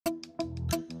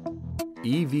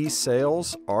EV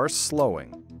sales are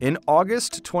slowing. In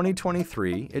August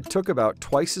 2023, it took about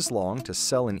twice as long to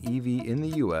sell an EV in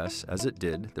the US as it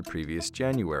did the previous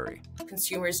January.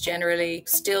 Consumers generally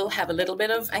still have a little bit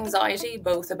of anxiety,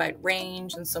 both about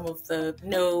range and some of the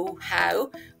know-how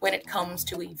when it comes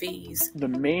to EVs. The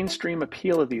mainstream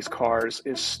appeal of these cars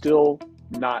is still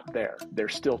not there. They're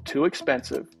still too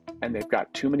expensive, and they've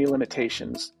got too many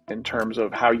limitations in terms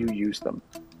of how you use them.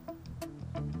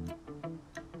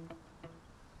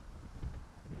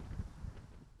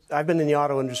 I've been in the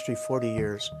auto industry 40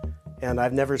 years, and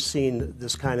I've never seen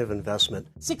this kind of investment.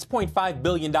 $6.5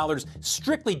 billion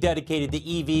strictly dedicated to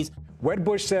EVs.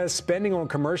 Wedbush says spending on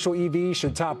commercial EVs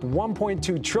should top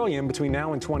 $1.2 trillion between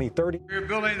now and 2030. We're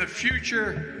building the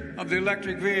future of the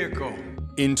electric vehicle.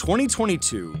 In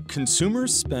 2022,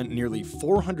 consumers spent nearly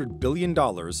 $400 billion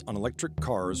on electric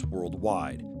cars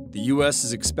worldwide. The U.S.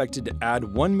 is expected to add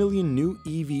 1 million new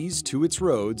EVs to its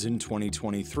roads in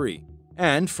 2023.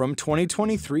 And from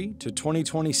 2023 to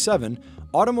 2027,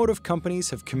 automotive companies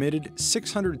have committed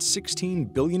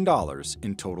 $616 billion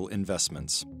in total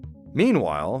investments.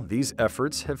 Meanwhile, these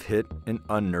efforts have hit an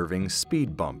unnerving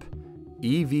speed bump.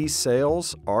 EV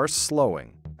sales are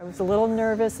slowing. I was a little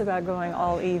nervous about going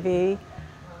all EV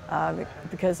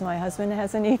because my husband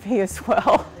has an EV as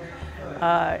well.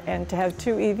 And to have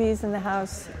two EVs in the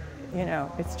house, you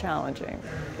know, it's challenging.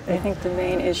 I think the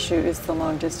main issue is the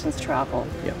long distance travel.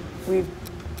 Yeah. We've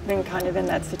been kind of in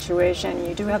that situation.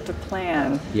 You do have to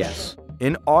plan. Yes.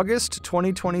 In August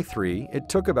 2023, it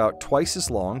took about twice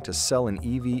as long to sell an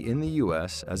EV in the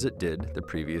US as it did the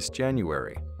previous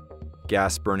January.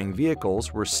 Gas-burning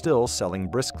vehicles were still selling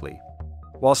briskly.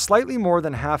 While slightly more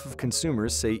than half of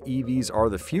consumers say EVs are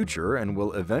the future and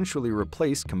will eventually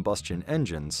replace combustion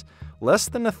engines, less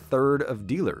than a third of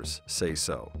dealers say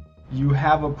so. You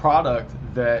have a product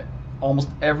that almost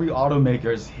every automaker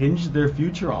has hinged their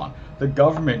future on. The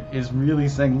government is really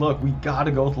saying, look, we got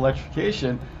to go with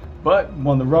electrification, but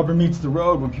when the rubber meets the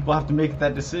road, when people have to make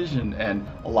that decision and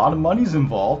a lot of money's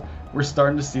involved, we're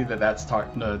starting to see that that's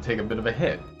starting to take a bit of a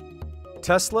hit.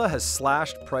 Tesla has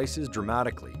slashed prices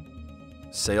dramatically.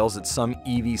 Sales at some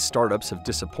EV startups have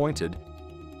disappointed,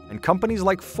 and companies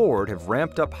like Ford have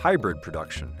ramped up hybrid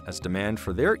production as demand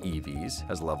for their EVs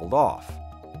has leveled off.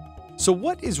 So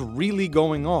what is really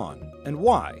going on, and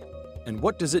why? And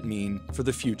what does it mean for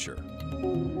the future?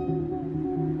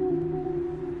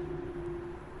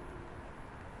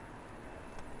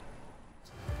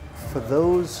 For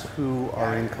those who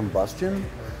are in combustion,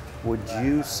 would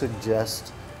you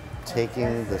suggest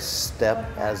taking the step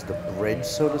as the bridge,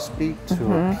 so to speak, to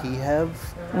a PHEV,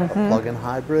 a plug-in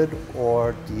hybrid,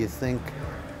 or do you think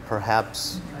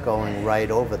perhaps going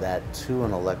right over that to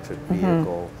an electric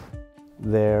vehicle?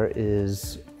 There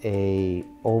is an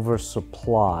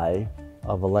oversupply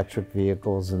of electric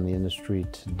vehicles in the industry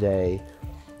today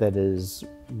that is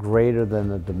greater than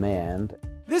the demand.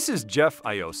 This is Jeff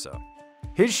Iosa.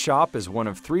 His shop is one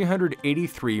of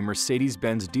 383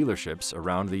 Mercedes-Benz dealerships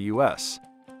around the US.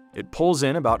 It pulls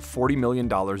in about $40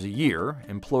 million a year,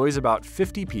 employs about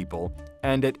 50 people,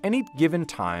 and at any given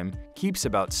time keeps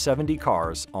about 70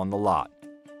 cars on the lot.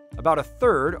 About a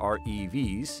third are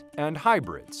EVs and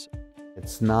hybrids.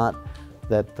 It's not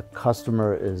that the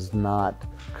customer is not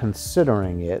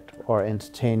considering it or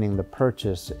entertaining the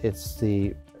purchase, it's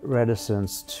the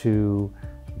reticence to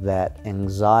that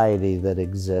anxiety that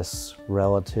exists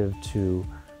relative to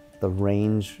the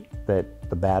range that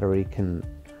the battery can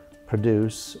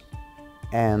produce,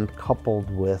 and coupled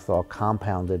with or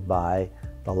compounded by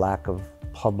the lack of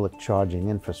public charging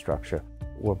infrastructure.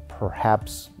 We're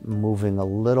perhaps moving a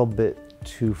little bit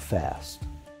too fast.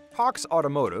 Cox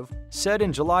Automotive said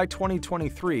in July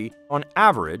 2023, on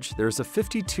average, there's a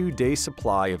 52-day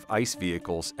supply of ICE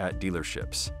vehicles at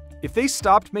dealerships. If they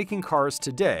stopped making cars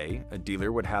today, a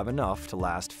dealer would have enough to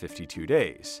last 52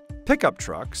 days. Pickup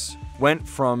trucks went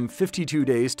from 52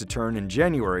 days to turn in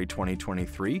January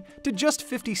 2023 to just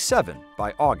 57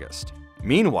 by August.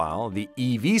 Meanwhile, the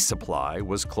EV supply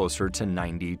was closer to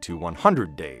 90 to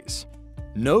 100 days.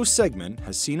 No segment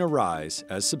has seen a rise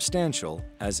as substantial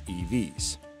as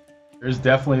EVs. There's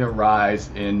definitely a rise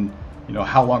in,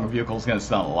 how long a vehicle is going to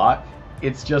sit on a lot.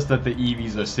 It's just that the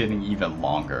EVs are sitting even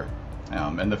longer.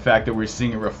 And the fact that we're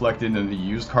seeing it reflected in the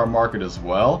used car market as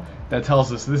well, that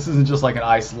tells us this isn't just like an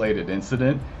isolated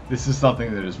incident. This is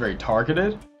something that is very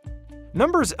targeted.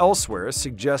 Numbers elsewhere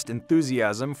suggest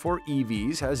enthusiasm for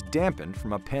EVs has dampened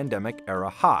from a pandemic-era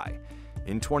high.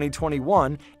 In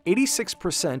 2021,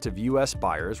 86% of US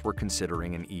buyers were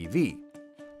considering an EV.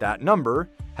 That number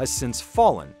has since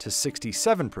fallen to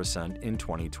 67% in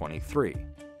 2023.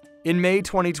 In May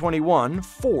 2021,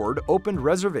 Ford opened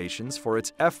reservations for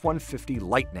its F-150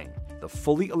 Lightning, the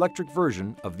fully electric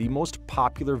version of the most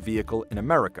popular vehicle in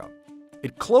America.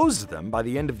 It closed them by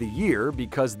the end of the year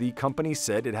because the company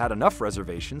said it had enough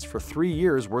reservations for 3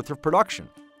 years' worth of production.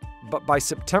 But by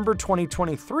September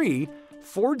 2023,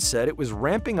 Ford said it was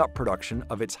ramping up production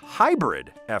of its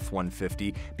hybrid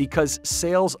F-150 because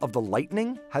sales of the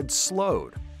Lightning had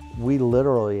slowed. We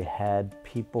literally had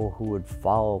people who would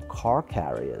follow car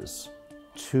carriers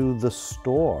to the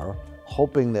store,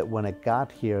 hoping that when it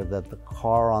got here that the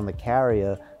car on the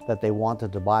carrier that they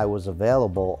wanted to buy was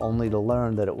available, only to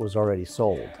learn that it was already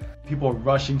sold. People are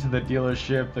rushing to the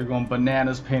dealership, they're going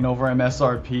bananas paying over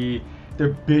MSRP,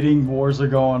 their bidding wars are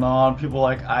going on. People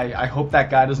are like, I hope that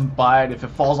guy doesn't buy it, if it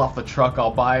falls off the truck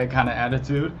I'll buy it kind of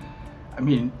attitude. I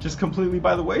mean, just completely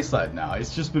by the wayside now.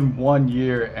 It's just been 1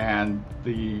 year and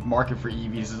the market for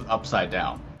EVs is upside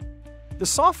down. The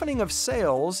softening of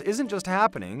sales isn't just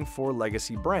happening for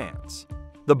legacy brands.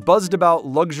 The buzzed-about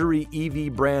luxury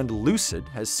EV brand Lucid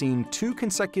has seen 2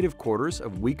 consecutive quarters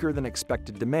of weaker than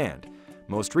expected demand.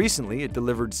 Most recently, it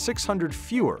delivered 600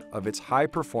 fewer of its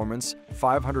high-performance,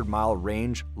 500-mile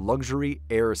range luxury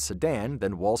Air sedan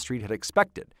than Wall Street had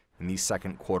expected in the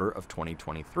second quarter of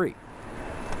 2023.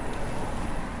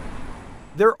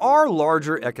 There are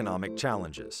larger economic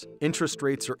challenges. Interest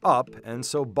rates are up, and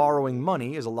so borrowing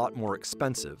money is a lot more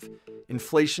expensive.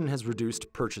 Inflation has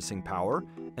reduced purchasing power,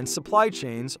 and supply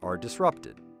chains are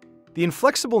disrupted. The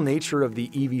inflexible nature of the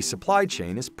EV supply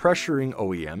chain is pressuring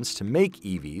OEMs to make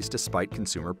EVs despite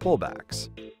consumer pullbacks.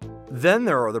 Then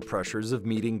there are the pressures of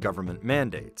meeting government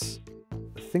mandates.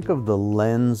 Think of the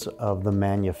lens of the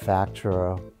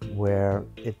manufacturer, where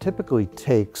it typically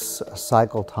takes a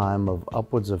cycle time of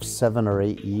upwards of 7 or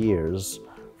 8 years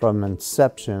from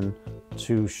inception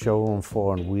to showroom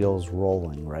floor and wheels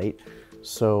rolling, right?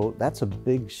 So that's a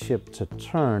big ship to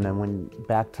turn, and when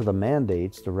back to the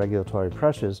mandates, the regulatory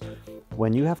pressures,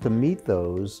 when you have to meet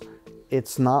those,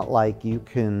 it's not like you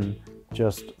can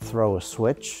just throw a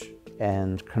switch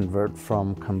and convert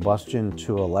from combustion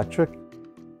to electric.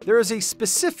 There is a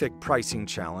specific pricing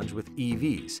challenge with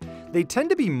EVs. They tend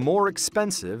to be more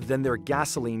expensive than their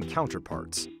gasoline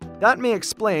counterparts. That may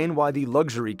explain why the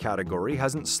luxury category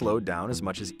hasn't slowed down as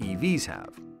much as EVs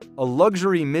have. A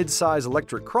luxury mid-size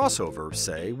electric crossover,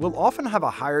 say, will often have a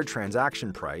higher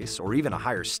transaction price or even a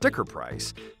higher sticker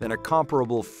price than a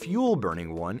comparable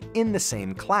fuel-burning one in the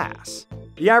same class.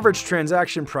 The average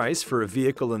transaction price for a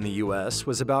vehicle in the US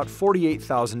was about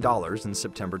 $48,000 in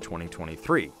September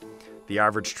 2023. The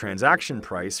average transaction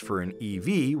price for an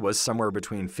EV was somewhere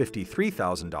between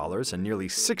 $53,000 and nearly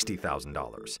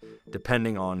 $60,000,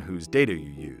 depending on whose data you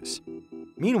use.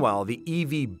 Meanwhile, the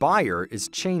EV buyer is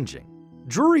changing.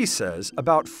 Drury says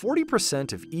about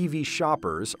 40% of EV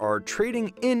shoppers are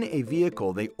trading in a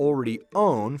vehicle they already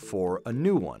own for a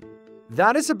new one.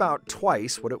 That is about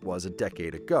twice what it was a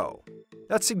decade ago.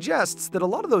 That suggests that a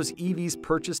lot of those EVs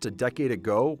purchased a decade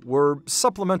ago were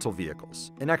supplemental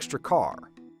vehicles, an extra car.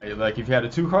 Like if you had a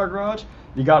 2-car garage,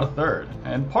 you got a third.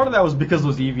 And part of that was because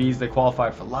those EVs, they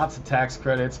qualified for lots of tax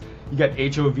credits. You got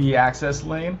HOV access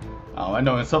lane. I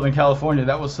know in Southern California,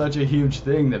 that was such a huge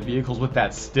thing that vehicles with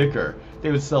that sticker,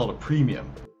 they would sell at a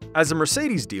premium. As a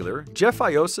Mercedes dealer, Jeff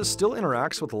Iosa still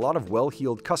interacts with a lot of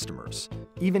well-heeled customers.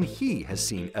 Even he has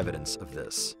seen evidence of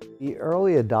this. The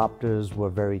early adopters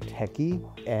were very techy,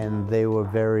 and they were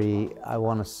very, I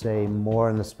want to say,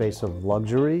 more in the space of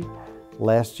luxury.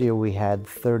 Last year we had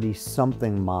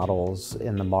 30-something models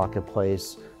in the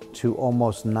marketplace to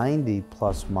almost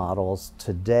 90-plus models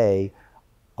today,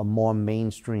 a more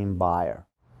mainstream buyer.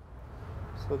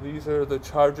 So these are the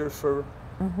chargers for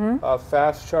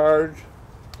fast charge,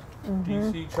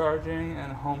 DC charging,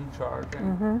 and home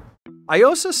charging.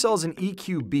 Iosa sells an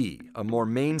EQB, a more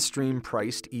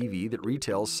mainstream-priced EV that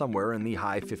retails somewhere in the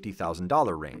high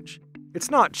 $50,000 range. It's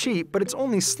not cheap, but it's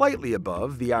only slightly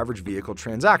above the average vehicle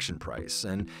transaction price,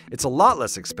 and it's a lot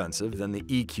less expensive than the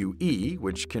EQE,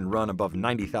 which can run above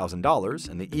 $90,000,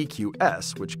 and the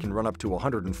EQS, which can run up to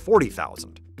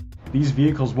 $140,000. These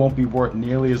vehicles won't be worth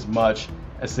nearly as much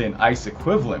as, say, an ICE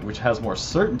equivalent, which has more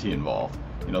certainty involved.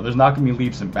 You know, there's not going to be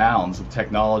leaps and bounds of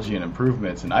technology and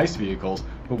improvements in ICE vehicles,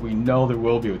 but we know there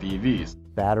will be with EVs.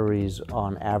 Batteries,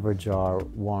 on average, are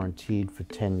warranted for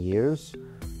 10 years.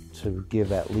 To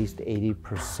give at least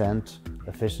 80%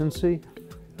 efficiency.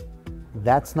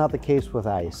 That's not the case with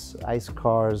ICE. ICE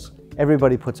cars,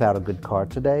 everybody puts out a good car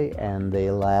today and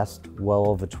they last well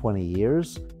over 20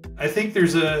 years. I think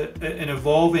there's an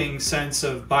evolving sense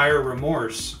of buyer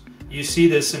remorse. You see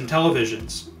this in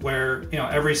televisions where,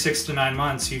 every 6 to 9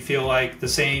 months you feel like the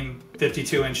same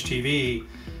 52-inch TV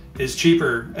is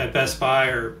cheaper at Best Buy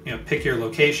or pick your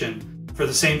location for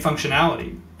the same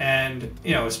functionality. And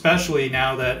especially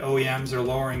now that OEMs are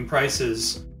lowering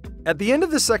prices. At the end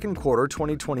of the second quarter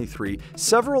 2023,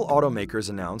 several automakers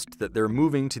announced that they're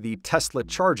moving to the Tesla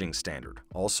charging standard,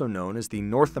 also known as the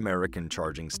North American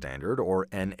Charging Standard, or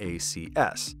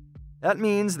NACS. That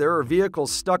means there are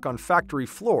vehicles stuck on factory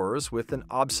floors with an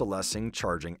obsolescing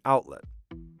charging outlet.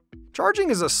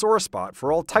 Charging is a sore spot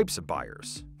for all types of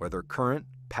buyers, whether current,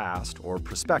 past, or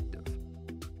prospective.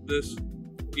 This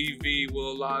EV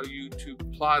will allow you to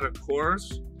plot a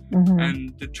course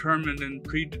and determine and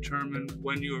predetermine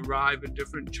when you arrive at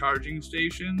different charging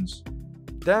stations.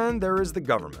 Then there is the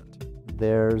government.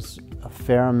 There's a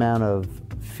fair amount of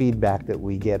feedback that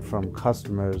we get from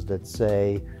customers that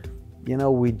say,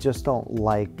 we just don't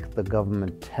like the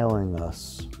government telling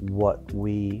us what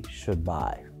we should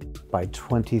buy. By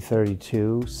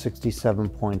 2032,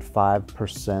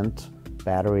 67.5%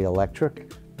 battery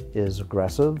electric is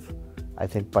aggressive. I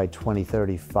think by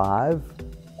 2035,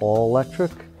 all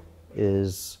electric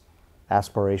is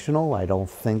aspirational. I don't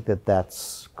think that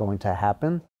that's going to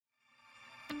happen.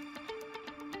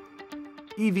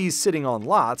 EVs sitting on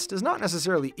lots does not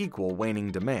necessarily equal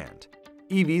waning demand.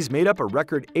 EVs made up a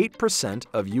record 8%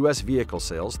 of U.S. vehicle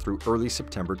sales through early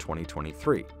September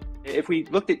 2023. If we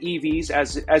looked at EVs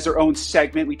as their own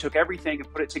segment, we took everything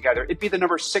and put it together, it'd be the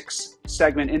number 6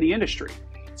 segment in the industry.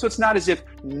 So it's not as if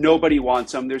nobody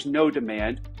wants them, there's no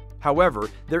demand. However,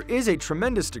 there is a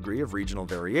tremendous degree of regional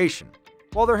variation.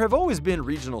 While there have always been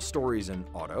regional stories in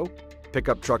auto,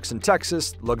 pickup trucks in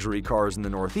Texas, luxury cars in the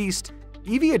Northeast,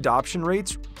 EV adoption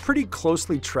rates pretty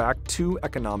closely track 2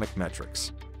 economic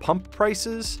metrics: pump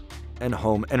prices and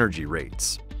home energy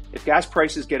rates. If gas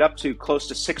prices get up to close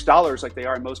to $6 like they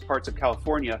are in most parts of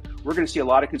California, we're going to see a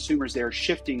lot of consumers there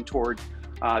shifting toward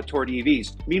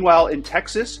EVs. Meanwhile, in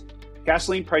Texas,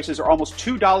 gasoline prices are almost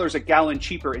 $2 a gallon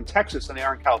cheaper in Texas than they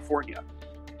are in California.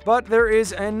 But there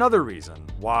is another reason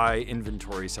why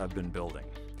inventories have been building.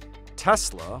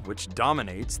 Tesla, which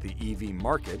dominates the EV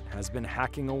market, has been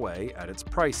hacking away at its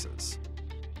prices.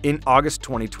 In August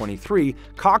 2023,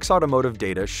 Cox Automotive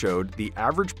data showed the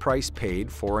average price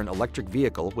paid for an electric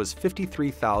vehicle was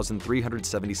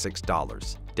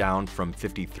 $53,376, down from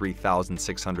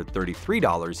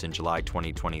 $53,633 in July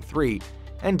 2023,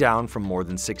 and down from more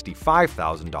than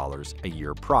 $65,000 a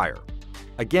year prior.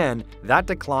 Again, that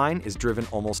decline is driven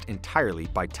almost entirely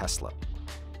by Tesla.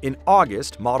 In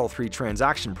August, Model 3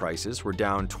 transaction prices were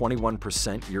down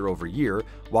 21% year over year,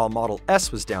 while Model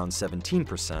S was down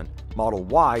 17%, Model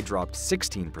Y dropped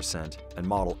 16%, and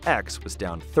Model X was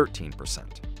down 13%.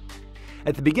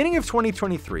 At the beginning of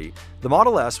 2023, the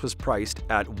Model S was priced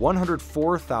at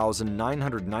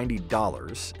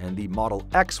 $104,990, and the Model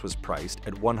X was priced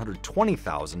at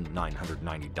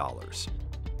 $120,990.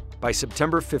 By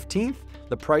September 15th,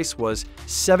 the price was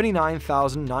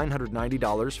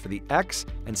 $79,990 for the X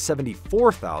and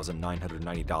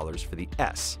 $74,990 for the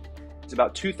S. It's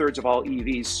about 2/3 of all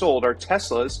EVs sold are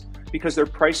Teslas because their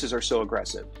prices are so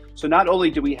aggressive. So not only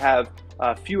do we have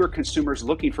fewer consumers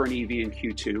looking for an EV in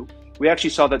Q2, we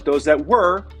actually saw that those that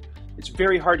were, it's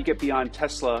very hard to get beyond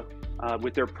Tesla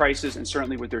with their prices and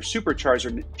certainly with their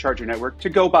supercharger network to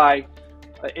go buy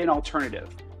an alternative.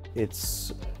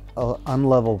 It's an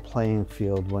unlevel playing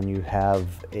field when you have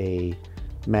a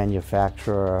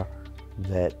manufacturer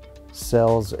that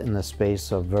sells in the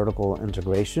space of vertical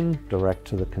integration direct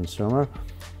to the consumer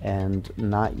and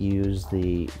not use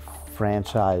the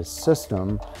franchise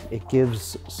system. It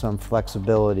gives some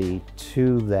flexibility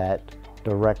to that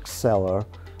direct seller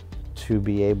to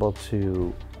be able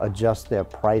to adjust their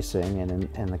pricing, and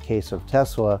in the case of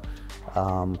Tesla,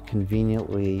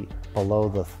 conveniently below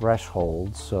the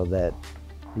threshold so that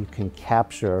you can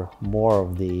capture more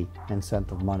of the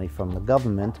incentive money from the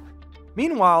government.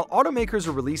 Meanwhile, automakers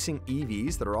are releasing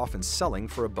EVs that are often selling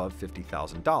for above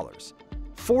 $50,000.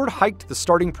 Ford hiked the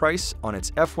starting price on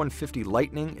its F-150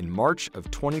 Lightning in March of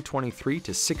 2023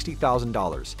 to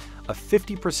 $60,000, a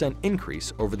 50%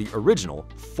 increase over the original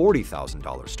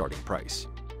 $40,000 starting price.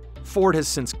 Ford has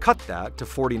since cut that to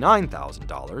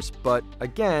 $49,000, but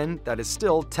again, that is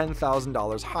still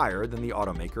 $10,000 higher than the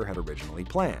automaker had originally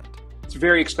planned. It's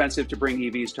very expensive to bring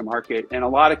EVs to market. In a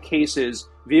lot of cases,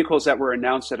 vehicles that were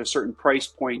announced at a certain price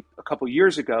point a couple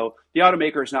years ago, the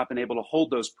automaker has not been able to hold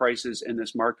those prices in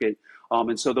this market.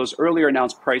 And so those earlier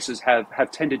announced prices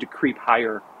have tended to creep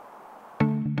higher.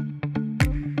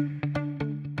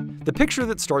 The picture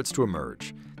that starts to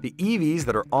emerge: the EVs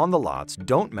that are on the lots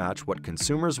don't match what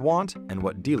consumers want and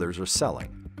what dealers are selling.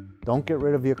 Don't get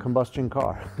rid of your combustion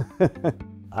car.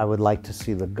 I would like to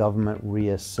see the government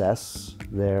reassess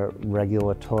their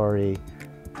regulatory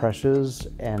pressures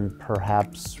and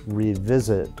perhaps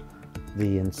revisit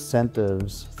the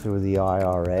incentives through the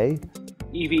IRA.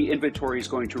 EV inventory is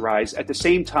going to rise at the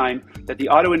same time that the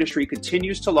auto industry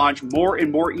continues to launch more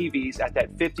and more EVs at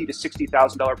that $50,000 to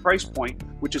 $60,000 price point,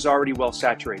 which is already well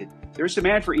saturated. There's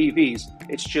demand for EVs.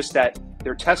 It's just that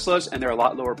they're Teslas and they're a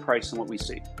lot lower price than what we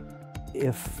see.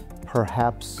 If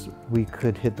perhaps we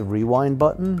could hit the rewind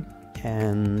button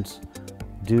and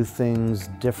do things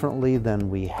differently than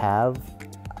we have,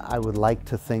 I would like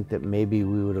to think that maybe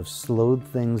we would have slowed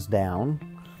things down,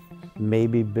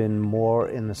 maybe been more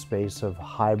in the space of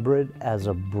hybrid as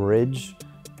a bridge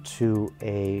to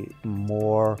a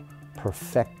more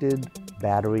perfected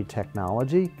battery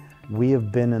technology. We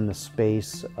have been in the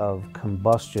space of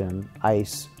combustion,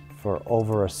 ICE, for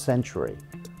over a century.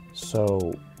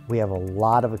 So we have a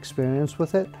lot of experience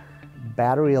with it.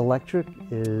 Battery electric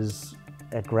is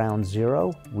at ground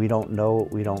zero. We don't know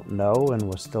what we don't know, and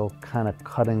we're still kind of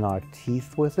cutting our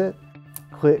teeth with it.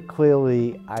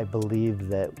 Clearly, I believe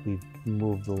that we've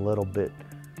moved a little bit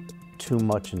too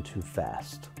much and too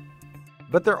fast.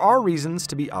 But there are reasons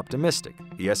to be optimistic.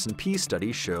 The S&P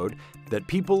study showed that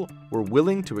people were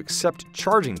willing to accept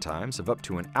charging times of up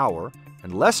to an hour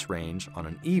and less range on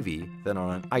an EV than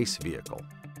on an ICE vehicle.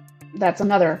 That's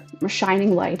another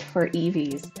shining light for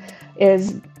EVs,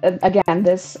 is, again,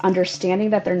 this understanding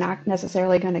that they're not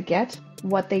necessarily going to get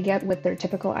what they get with their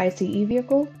typical ICE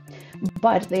vehicle,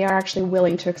 but they are actually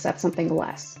willing to accept something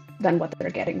less than what they're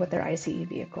getting with their ICE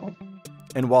vehicle.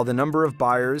 And while the number of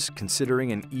buyers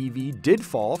considering an EV did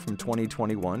fall from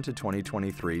 2021 to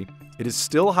 2023, it is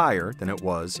still higher than it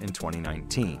was in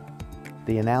 2019.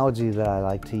 The analogy that I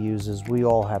like to use is we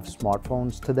all have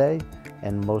smartphones today,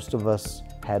 and most of us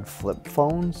had flip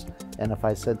phones. And if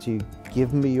I said to you,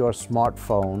 give me your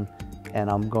smartphone and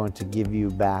I'm going to give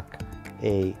you back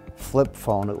a flip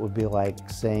phone, it would be like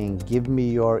saying, give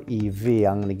me your EV,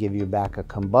 I'm going to give you back a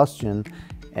combustion.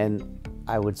 And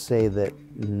I would say that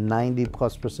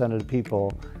 90+% of the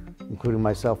people, including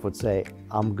myself, would say,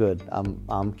 I'm good.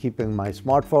 I'm keeping my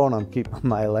smartphone, I'm keeping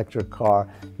my electric car.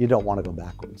 You don't want to go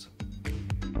backwards.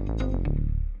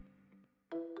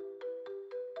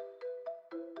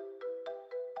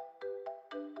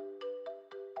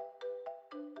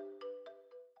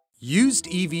 Used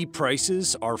EV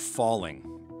prices are falling.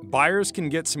 Buyers can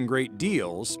get some great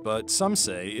deals, but some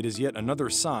say it is yet another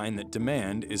sign that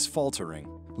demand is faltering.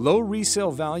 Low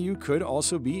resale value could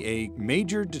also be a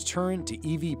major deterrent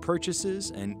to EV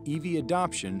purchases and EV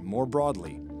adoption more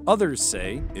broadly. Others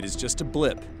say it is just a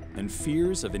blip, and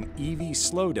fears of an EV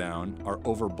slowdown are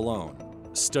overblown.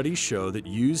 Studies show that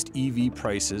used EV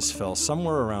prices fell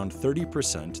somewhere around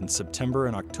 30% in September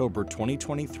and October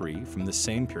 2023 from the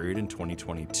same period in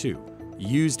 2022.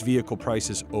 Used vehicle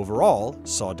prices overall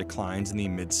saw declines in the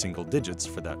mid-single digits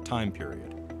for that time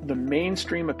period. The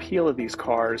mainstream appeal of these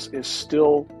cars is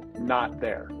still not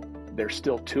there. They're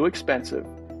still too expensive,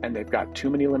 and they've got too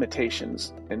many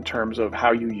limitations in terms of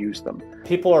how you use them.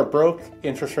 People are broke,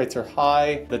 interest rates are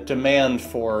high. The demand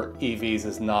for EVs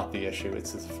is not the issue,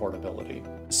 it's its affordability.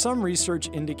 Some research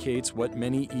indicates what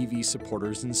many EV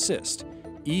supporters insist.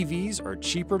 EVs are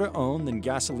cheaper to own than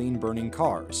gasoline-burning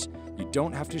cars. You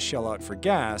don't have to shell out for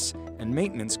gas, and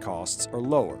maintenance costs are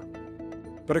lower.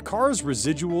 But a car's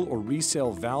residual or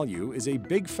resale value is a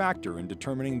big factor in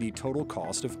determining the total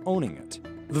cost of owning it.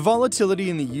 The volatility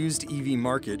in the used EV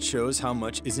market shows how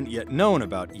much isn't yet known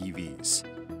about EVs,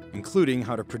 including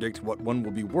how to predict what one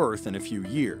will be worth in a few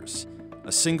years.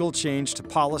 A single change to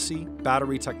policy,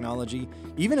 battery technology,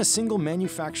 even a single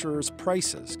manufacturer's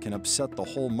prices can upset the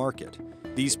whole market.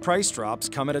 These price drops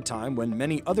come at a time when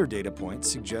many other data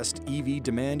points suggest EV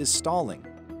demand is stalling.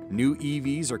 New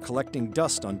EVs are collecting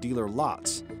dust on dealer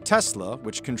lots. Tesla,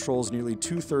 which controls nearly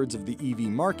 2/3 of the EV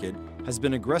market, has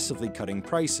been aggressively cutting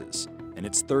prices, and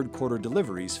its third-quarter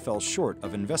deliveries fell short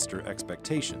of investor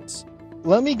expectations.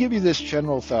 Let me give you this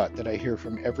general thought that I hear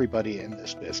from everybody in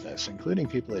this business, including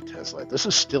people at Tesla. This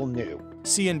is still new.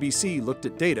 CNBC looked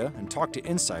at data and talked to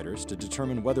insiders to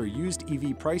determine whether used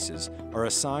EV prices are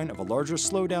a sign of a larger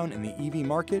slowdown in the EV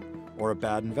market or a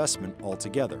bad investment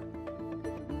altogether.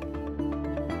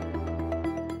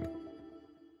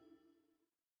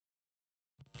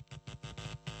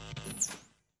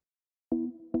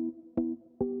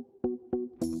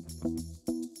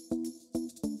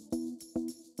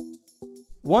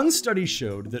 One study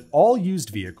showed that all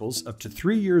used vehicles up to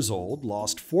 3 years old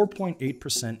lost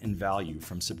 4.8% in value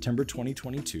from September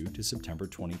 2022 to September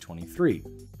 2023.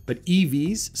 But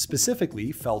EVs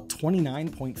specifically fell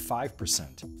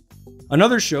 29.5%.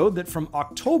 Another showed that from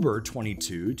October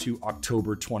 22 to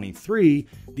October 23,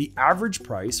 the average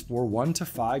price for 1 to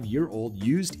 5 year old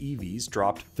used EVs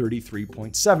dropped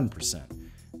 33.7%.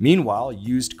 Meanwhile,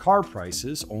 used car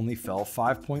prices only fell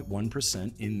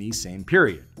 5.1% in the same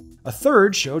period. A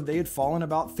third showed they had fallen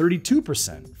about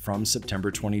 32% from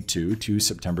September 22 to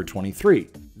September 23.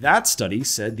 That study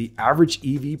said the average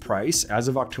EV price as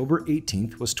of October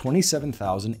 18th was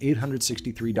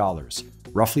 $27,863,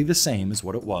 roughly the same as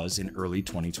what it was in early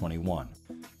 2021.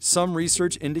 Some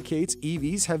research indicates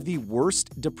EVs have the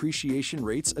worst depreciation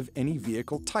rates of any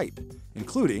vehicle type,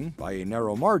 including, by a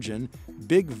narrow margin,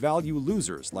 big value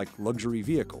losers like luxury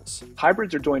vehicles.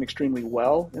 Hybrids are doing extremely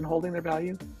well in holding their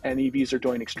value, and EVs are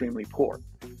doing extremely poor.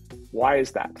 Why is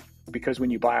that? Because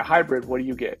when you buy a hybrid, what do?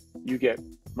 You get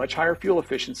much higher fuel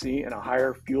efficiency in a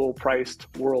higher fuel-priced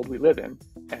world we live in,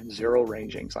 and zero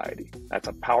range anxiety. That's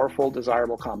a powerful,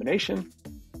 desirable combination.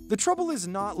 The trouble is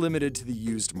not limited to the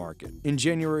used market. In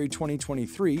January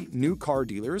 2023, new car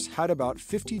dealers had about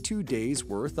 52 days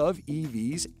worth of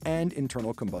EVs and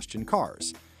internal combustion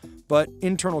cars. But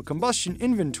internal combustion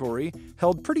inventory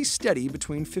held pretty steady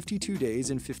between 52 days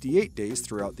and 58 days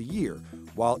throughout the year,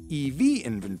 while EV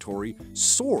inventory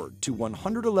soared to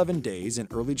 111 days in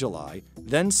early July,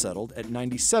 then settled at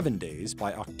 97 days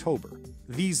by October.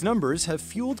 These numbers have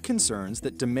fueled concerns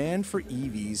that demand for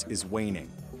EVs is waning.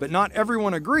 But not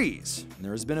everyone agrees, and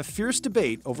there has been a fierce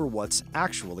debate over what's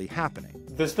actually happening.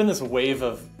 There's been this wave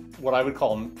of what I would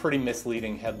call pretty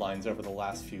misleading headlines over the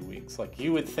last few weeks. Like,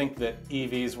 you would think that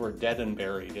EVs were dead and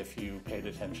buried if you paid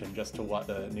attention just to what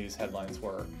the news headlines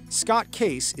were. Scott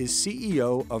Case is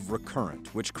CEO of Recurrent,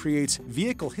 which creates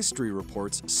vehicle history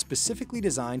reports specifically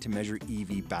designed to measure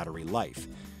EV battery life.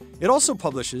 It also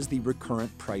publishes the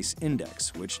Recurrent Price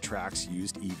Index, which tracks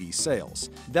used EV sales.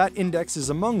 That index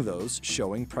is among those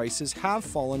showing prices have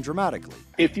fallen dramatically.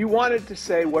 If you wanted to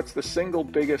say what's the single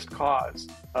biggest cause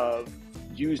of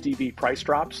used EV price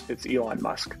drops, it's Elon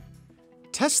Musk.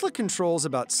 Tesla controls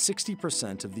about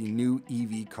 60% of the new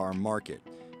EV car market,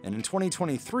 and in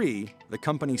 2023, the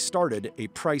company started a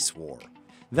price war.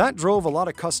 That drove a lot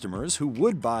of customers who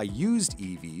would buy used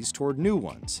EVs toward new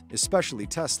ones, especially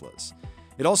Teslas.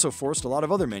 It also forced a lot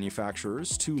of other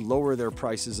manufacturers to lower their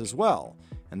prices as well,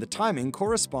 and the timing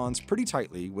corresponds pretty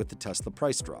tightly with the Tesla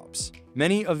price drops.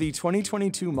 Many of the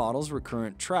 2022 models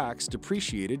Recurrent tracks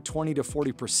depreciated 20 to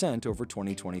 40% over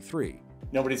 2023.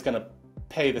 Nobody's going to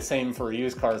pay the same for a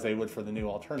used car as they would for the new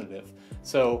alternative.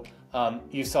 So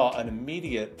you saw an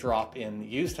immediate drop in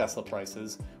used Tesla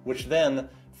prices, which then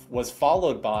was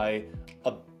followed by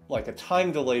a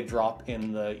time-delayed drop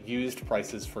in the used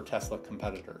prices for Tesla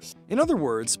competitors. In other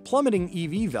words, plummeting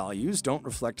EV values don't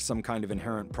reflect some kind of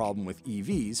inherent problem with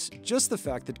EVs, just the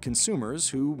fact that consumers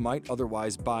who might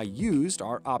otherwise buy used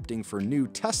are opting for new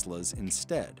Teslas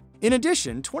instead. In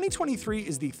addition, 2023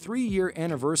 is the 3-year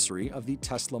anniversary of the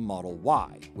Tesla Model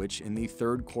Y, which in the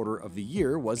third quarter of the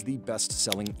year was the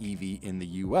best-selling EV in the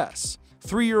US.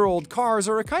 3-year-old cars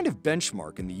are a kind of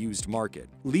benchmark in the used market.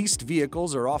 Leased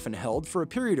vehicles are often held for a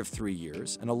period of 3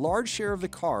 years, and a large share of the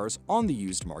cars on the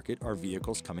used market are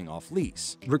vehicles coming off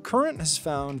lease. Recurrent has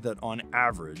found that on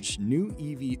average, new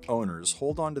EV owners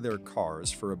hold onto their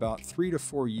cars for about 3 to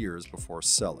 4 years before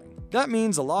selling. That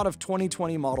means a lot of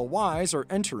 2020 Model Ys are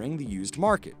entering the used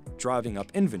market, driving up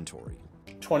inventory.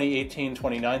 2018,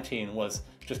 2019 was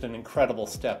just an incredible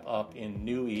step up in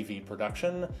new EV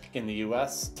production in the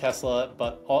US, Tesla,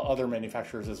 but other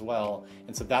manufacturers as well.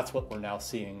 And so that's what we're now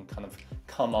seeing kind of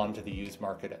come onto the used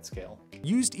market at scale.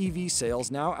 Used EV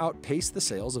sales now outpace the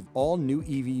sales of all new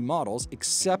EV models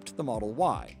except the Model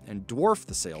Y and dwarf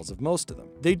the sales of most of them.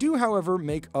 They do, however,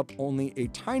 make up only a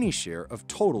tiny share of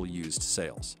total used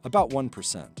sales, about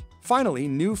 1%. Finally,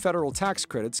 new federal tax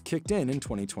credits kicked in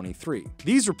 2023.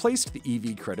 These replaced the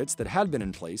EV credits that had been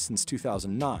in place since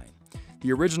 2009.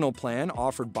 The original plan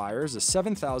offered buyers a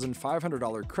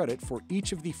 $7,500 credit for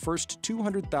each of the first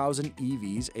 200,000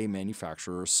 EVs a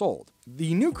manufacturer sold.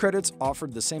 The new credits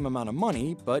offered the same amount of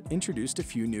money, but introduced a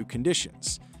few new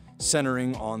conditions,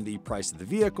 centering on the price of the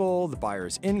vehicle, the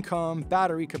buyer's income,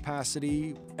 battery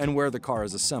capacity, and where the car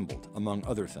is assembled, among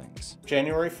other things.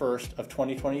 January 1st of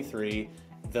 2023,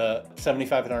 the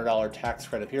 $7,500 tax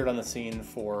credit appeared on the scene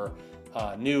for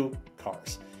new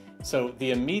cars. So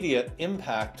the immediate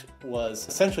impact was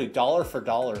essentially dollar for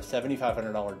dollar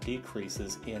 $7,500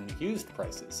 decreases in used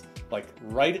prices, like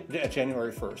right at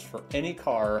January 1st for any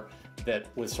car that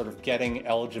was sort of getting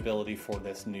eligibility for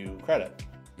this new credit.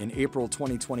 In April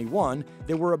 2021,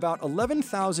 there were about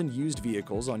 11,000 used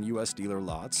vehicles on US dealer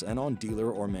lots and on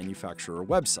dealer or manufacturer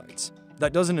websites.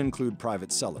 That doesn't include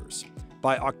private sellers.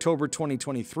 By October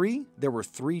 2023, there were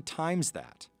 3 times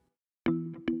that.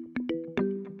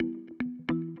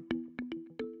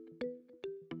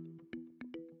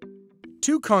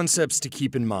 Two concepts to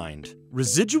keep in mind.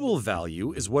 Residual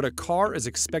value is what a car is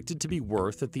expected to be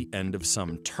worth at the end of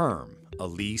some term, a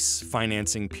lease,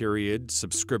 financing period,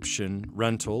 subscription,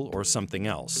 rental, or something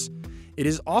else. It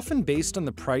is often based on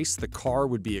the price the car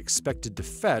would be expected to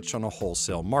fetch on a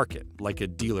wholesale market, like a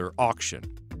dealer auction.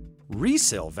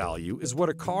 Resale value is what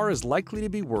a car is likely to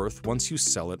be worth once you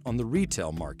sell it on the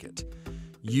retail market.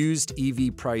 Used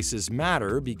EV prices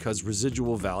matter because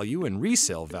residual value and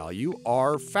resale value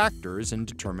are factors in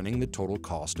determining the total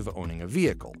cost of owning a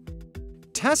vehicle.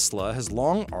 Tesla has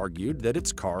long argued that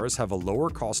its cars have a lower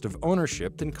cost of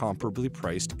ownership than comparably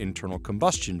priced internal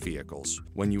combustion vehicles,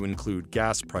 when you include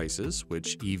gas prices,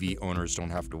 which EV owners don't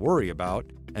have to worry about,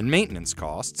 and maintenance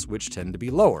costs, which tend to be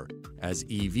lower, as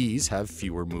EVs have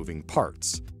fewer moving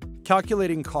parts.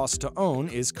 Calculating cost to own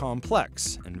is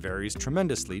complex and varies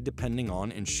tremendously depending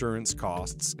on insurance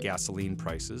costs, gasoline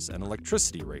prices, and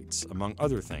electricity rates, among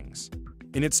other things.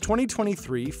 In its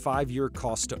 2023 5-year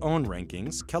cost to own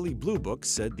rankings, Kelley Blue Book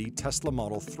said the Tesla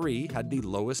Model 3 had the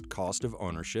lowest cost of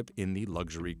ownership in the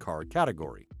luxury car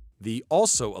category. The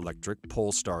also electric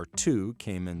Polestar 2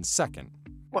 came in second.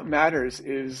 What matters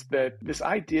is that this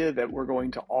idea that we're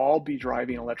going to all be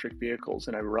driving electric vehicles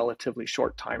in a relatively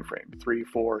short time frame, 3,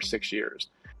 4, 6 years.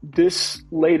 This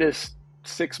latest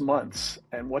 6 months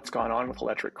and what's gone on with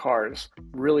electric cars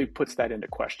really puts that into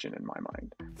question in my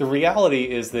mind. The reality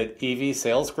is that EV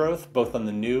sales growth, both on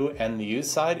the new and the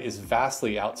used side, is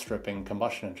vastly outstripping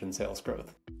combustion engine sales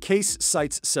growth. Case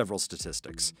cites several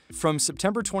statistics. From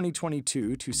September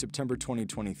 2022 to September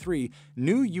 2023,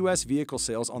 new U.S. vehicle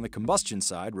sales on the combustion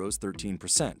side rose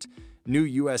 13%. New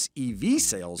U.S. EV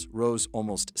sales rose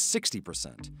almost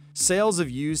 60%. Sales of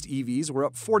used EVs were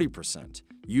up 40%.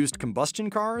 Used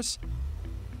combustion cars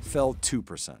fell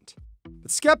 2%. But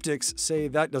skeptics say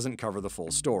that doesn't cover the full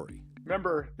story.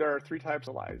 Remember, there are 3 types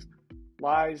of lies.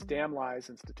 Lies, damn lies,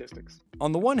 and statistics.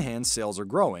 On the one hand, sales are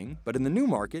growing, but in the new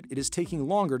market, it is taking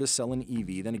longer to sell an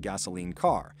EV than a gasoline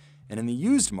car. And in the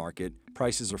used market,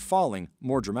 prices are falling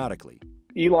more dramatically.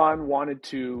 Elon wanted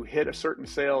to hit a certain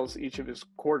sales each of his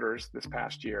quarters this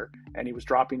past year, and he was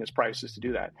dropping his prices to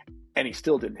do that. And he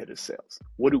still didn't hit his sales.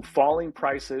 What do falling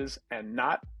prices and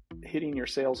not hitting your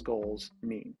sales goals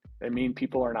mean? They mean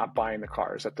people are not buying the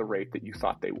cars at the rate that you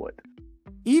thought they would.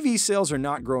 EV sales are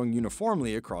not growing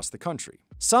uniformly across the country.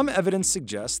 Some evidence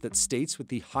suggests that states with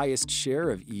the highest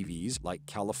share of EVs, like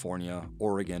California,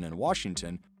 Oregon, and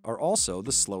Washington, are also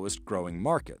the slowest growing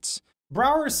markets.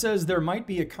 Brower says there might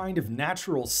be a kind of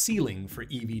natural ceiling for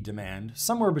EV demand,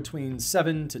 somewhere between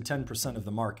 7 to 10% of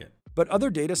the market. But other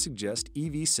data suggest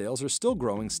EV sales are still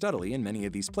growing steadily in many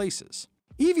of these places.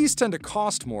 EVs tend to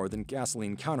cost more than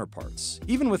gasoline counterparts.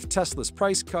 Even with Tesla's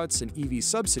price cuts and EV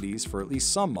subsidies for at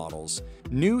least some models,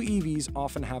 new EVs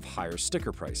often have higher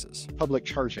sticker prices. Public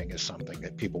charging is something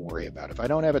that people worry about. If I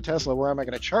don't have a Tesla, where am I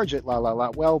going to charge it?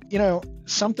 Well,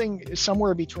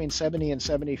 somewhere between 70 and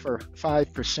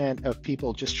 75% of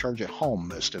people just charge at home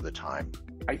most of the time.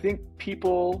 I think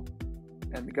people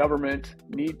and the government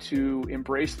need to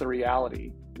embrace the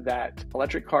reality that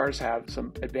electric cars have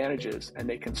some advantages and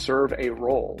they can serve a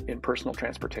role in personal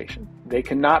transportation. They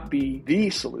cannot be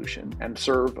the solution and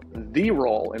serve the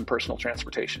role in personal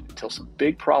transportation until some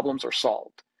big problems are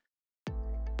solved.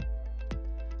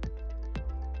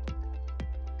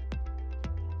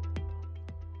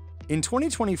 In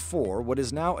 2024, what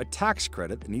is now a tax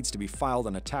credit that needs to be filed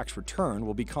on a tax return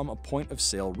will become a point of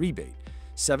sale rebate.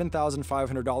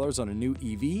 $7,500 on a new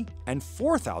EV and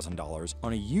 $4,000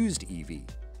 on a used EV.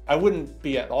 I wouldn't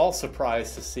be at all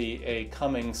surprised to see a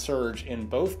coming surge in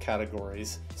both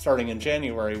categories starting in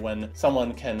January, when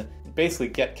someone can basically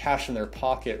get cash in their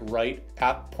pocket right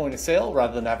at point of sale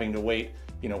rather than having to wait,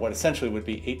 what essentially would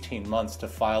be 18 months to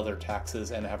file their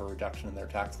taxes and have a reduction in their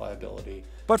tax liability.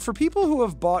 But for people who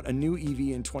have bought a new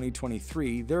EV in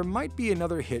 2023, there might be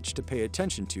another hitch to pay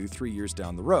attention to 3 years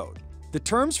down the road. The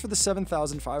terms for the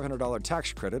 $7,500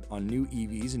 tax credit on new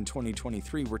EVs in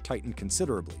 2023 were tightened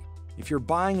considerably. If you're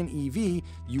buying an EV,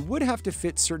 you would have to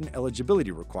fit certain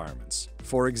eligibility requirements.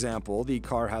 For example, the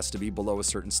car has to be below a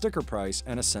certain sticker price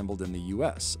and assembled in the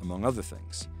US, among other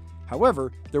things.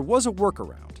 However, there was a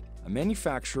workaround. A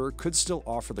manufacturer could still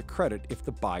offer the credit if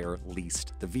the buyer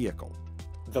leased the vehicle.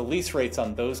 The lease rates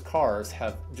on those cars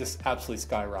have just absolutely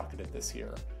skyrocketed this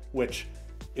year, which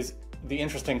is the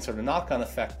interesting sort of knock-on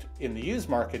effect in the used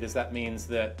market. Is that means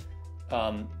that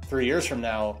 3 years from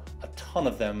now, a ton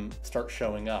of them start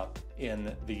showing up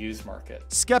in the used market.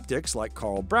 Skeptics like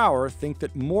Carl Brower think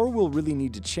that more will really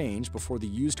need to change before the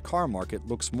used car market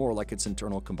looks more like its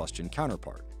internal combustion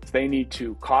counterpart. They need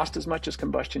to cost as much as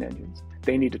combustion engines,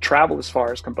 they need to travel as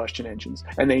far as combustion engines,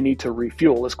 and they need to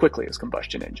refuel as quickly as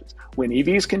combustion engines. When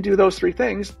EVs can do those three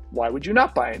things, why would you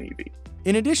not buy an EV?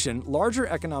 In addition, larger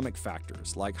economic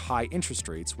factors like high interest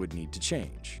rates would need to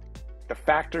change. The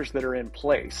factors that are in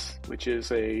place, which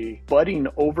is a budding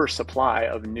oversupply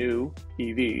of new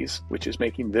EVs, which is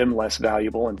making them less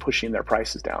valuable and pushing their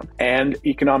prices down, and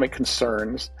economic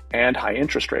concerns and high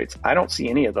interest rates, I don't see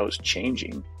any of those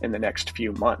changing in the next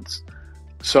few months.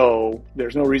 So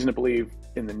there's no reason to believe,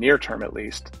 in the near term at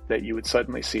least, that you would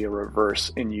suddenly see a reverse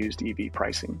in used EV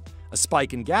pricing. A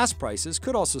spike in gas prices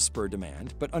could also spur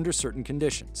demand, but under certain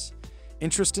conditions.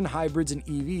 Interest in hybrids and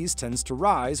EVs tends to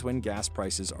rise when gas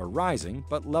prices are rising,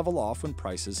 but level off when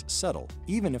prices settle,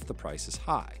 even if the price is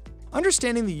high.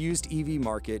 Understanding the used EV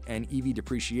market and EV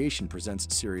depreciation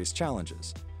presents serious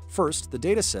challenges. First, the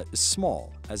data set is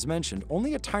small. As mentioned,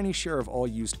 only a tiny share of all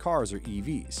used cars are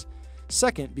EVs.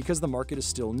 Second, because the market is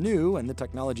still new and the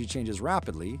technology changes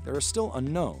rapidly, there are still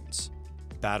unknowns.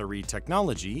 Battery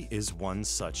technology is one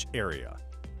such area.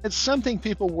 It's something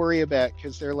people worry about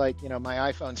because they're like,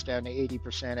 my iPhone's down to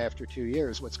 80% after 2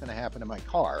 years. What's going to happen to my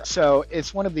car? So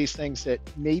it's one of these things that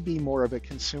may be more of a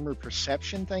consumer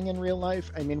perception thing in real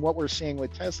life. I mean, what we're seeing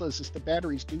with Teslas is the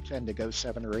batteries do tend to go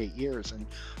 7 or 8 years and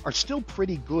are still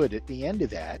pretty good at the end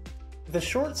of that. The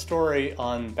short story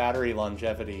on battery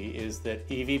longevity is that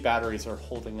EV batteries are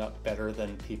holding up better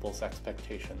than people's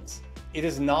expectations. It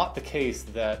is not the case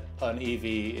that an EV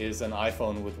is an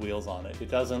iPhone with wheels on it. It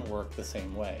doesn't work the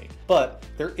same way. But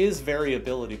there is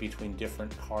variability between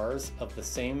different cars of the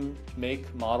same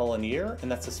make, model, and year,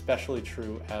 and that's especially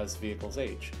true as vehicles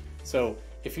age. So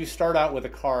if you start out with a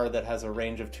car that has a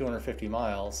range of 250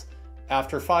 miles,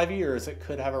 after 5 years, it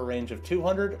could have a range of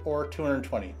 200 or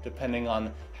 220, depending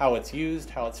on how it's used,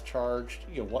 how it's charged,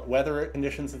 what weather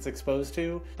conditions it's exposed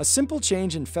to. A simple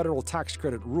change in federal tax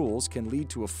credit rules can lead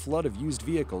to a flood of used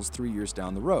vehicles 3 years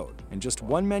down the road. And just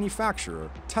one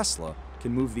manufacturer, Tesla,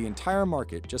 can move the entire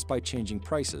market just by changing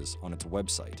prices on its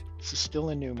website. This is still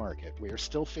a new market. We are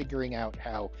still figuring out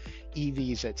how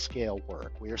EVs at scale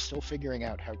work. We are still figuring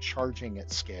out how charging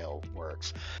at scale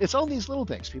works. It's all these little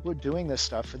things. People are doing this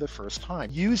stuff for the first time.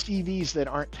 Used EVs that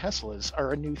aren't Teslas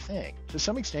are a new thing. To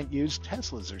some extent, used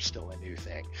Teslas are still a new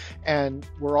thing. And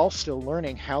we're all still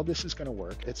learning how this is going to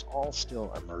work. It's all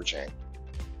still emerging.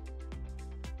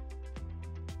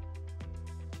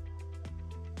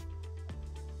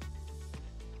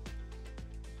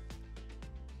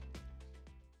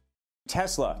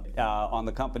 Tesla on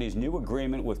the company's new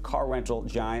agreement with car rental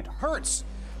giant Hertz.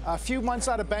 A few months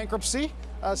out of bankruptcy,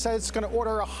 says it's going to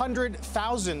order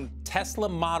 100,000 Tesla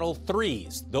Model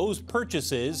 3s. Those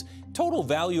purchases, total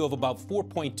value of about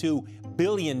 $4.2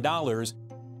 billion.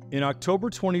 In October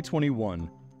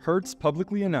 2021, Hertz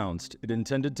publicly announced it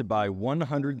intended to buy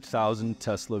 100,000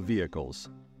 Tesla vehicles.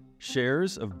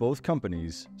 Shares of both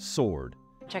companies soared.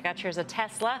 Check out shares of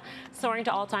Tesla soaring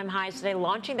to all-time highs today,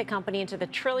 launching the company into the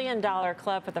trillion-dollar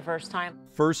club for the first time.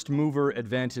 First mover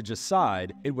advantage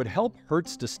aside, it would help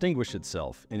Hertz distinguish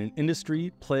itself in an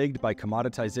industry plagued by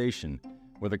commoditization,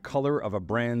 where the color of a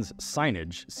brand's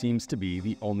signage seems to be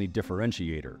the only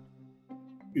differentiator.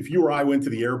 If you or I went to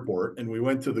the airport and we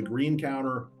went to the green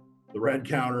counter, the red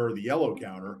counter, or the yellow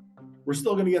counter, we're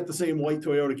still going to get the same white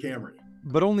Toyota Camry.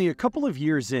 But only a couple of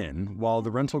years in, while the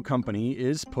rental company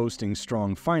is posting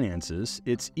strong finances,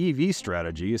 its EV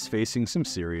strategy is facing some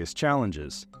serious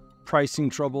challenges.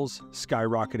 Pricing troubles,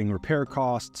 skyrocketing repair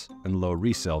costs, and low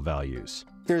resale values.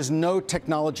 There's no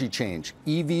technology change,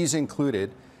 EVs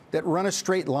included, that run a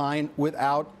straight line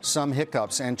without some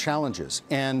hiccups and challenges.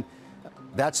 And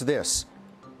that's this.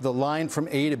 The line from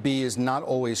A to B is not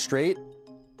always straight.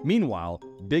 Meanwhile,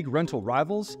 big rental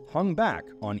rivals hung back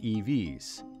on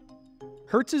EVs.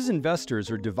 Hertz's investors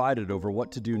are divided over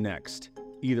what to do next.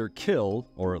 Either kill,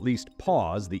 or at least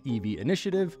pause, the EV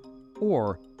initiative,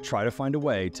 or try to find a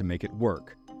way to make it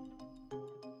work.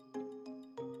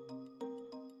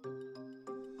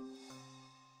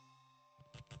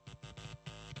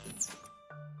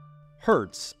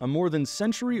 Hertz, a more than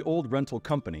century-old rental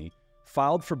company,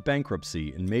 filed for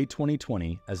bankruptcy in May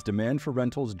 2020 as demand for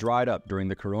rentals dried up during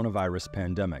the coronavirus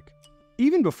pandemic.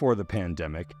 Even before the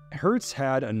pandemic, Hertz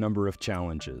had a number of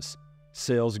challenges.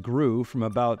 Sales grew from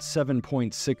about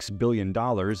 $7.6 billion in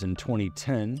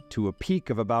 2010 to a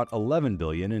peak of about $11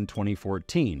 billion in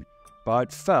 2014,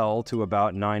 but fell to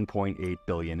about $9.8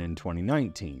 billion in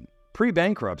 2019.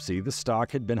 Pre-bankruptcy, the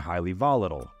stock had been highly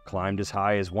volatile, climbed as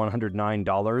high as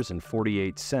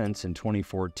 $109.48 in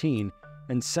 2014,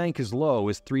 and sank as low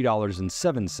as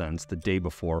 $3.07 the day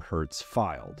before Hertz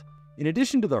filed. In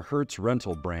addition to the Hertz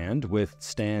rental brand, with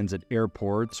stands at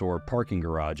airports or parking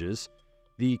garages,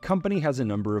 the company has a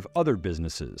number of other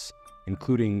businesses,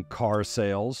 including car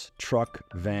sales, truck,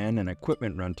 van, and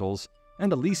equipment rentals,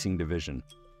 and a leasing division.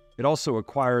 It also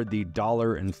acquired the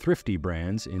Dollar and Thrifty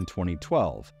brands in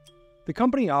 2012. The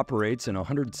company operates in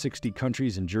 160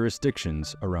 countries and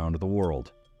jurisdictions around the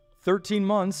world. 13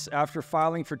 months after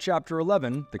filing for Chapter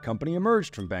 11, the company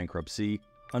emerged from bankruptcy,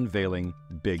 unveiling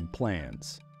big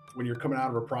plans. When you're coming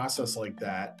out of a process like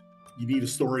that, you need a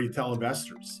story to tell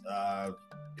investors.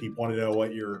 People want to know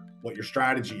what your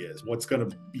strategy is, what's going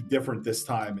to be different this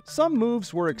time. Some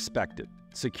moves were expected,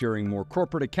 securing more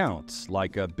corporate accounts,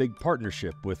 like a big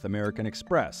partnership with American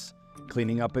Express,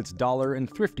 cleaning up its Dollar and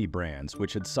Thrifty brands,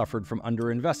 which had suffered from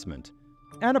underinvestment,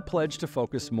 and a pledge to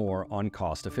focus more on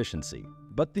cost efficiency.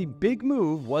 But the big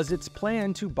move was its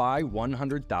plan to buy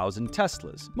 100,000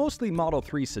 Teslas, mostly Model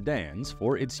 3 sedans,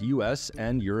 for its US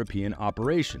and European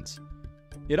operations.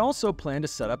 It also planned to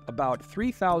set up about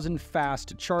 3,000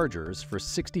 fast chargers for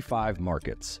 65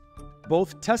 markets.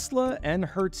 Both Tesla and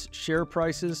Hertz share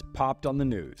prices popped on the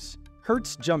news.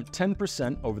 Hertz jumped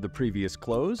 10% over the previous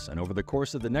close, and over the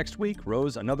course of the next week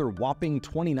rose another whopping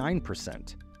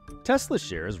 29%. Tesla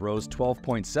shares rose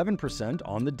 12.7%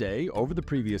 on the day over the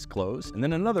previous close, and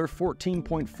then another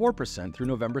 14.4% through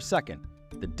November 2nd,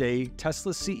 the day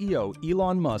Tesla's CEO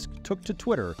Elon Musk took to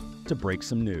Twitter to break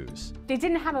some news. They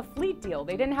didn't have a fleet deal.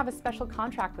 They didn't have a special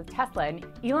contract with Tesla, and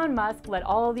Elon Musk let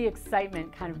all of the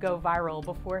excitement kind of go viral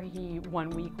before he,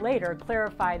 1 week later,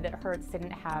 clarified that Hertz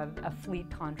didn't have a fleet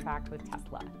contract with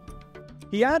Tesla.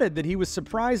 He added that he was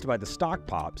surprised by the stock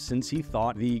pop since he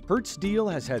thought the Hertz deal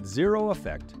has had zero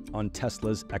effect on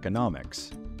Tesla's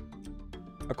economics.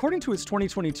 According to its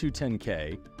 2022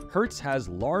 10-K, Hertz has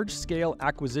large-scale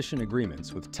acquisition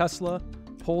agreements with Tesla,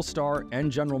 Polestar, and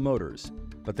General Motors,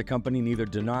 but the company neither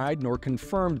denied nor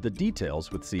confirmed the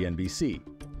details with CNBC.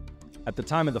 At the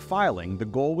time of the filing, the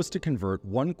goal was to convert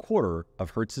 1/4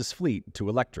 of Hertz's fleet to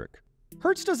electric.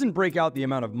 Hertz doesn't break out the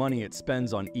amount of money it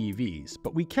spends on EVs,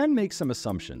 but we can make some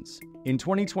assumptions. In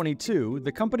 2022,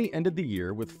 the company ended the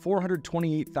year with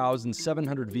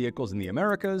 428,700 vehicles in the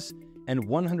Americas and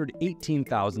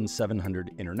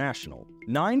 118,700 international.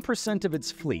 9% of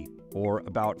its fleet, or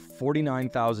about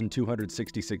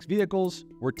 49,266 vehicles,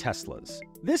 were Teslas.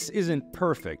 This isn't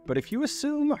perfect, but if you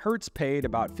assume Hertz paid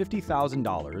about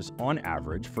 $50,000 on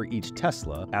average for each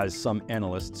Tesla, as some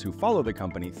analysts who follow the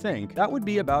company think, that would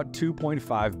be about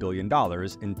 $2.5 billion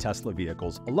in Tesla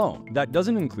vehicles alone. That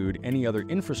doesn't include any other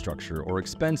infrastructure or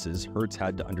expenses Hertz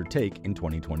had to undertake in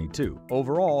 2022.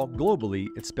 Overall, globally,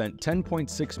 it spent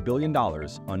 $10.6 billion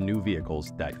on new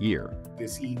vehicles that year.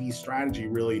 This EV strategy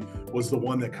really was the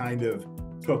one that kind of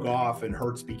took off, and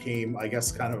Hertz became, I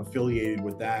guess, kind of affiliated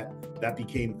with that. That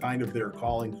became kind of their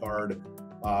calling card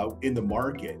in the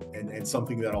market, and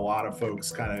something that a lot of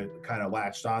folks kind of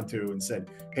latched onto and said,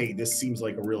 hey, this seems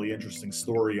like a really interesting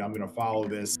story. I'm going to follow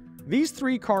this. These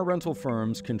three car rental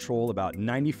firms control about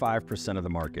 95% of the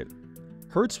market.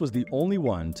 Hertz was the only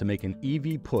one to make an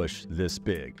EV push this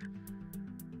big.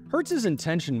 Hertz's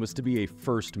intention was to be a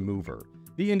first mover.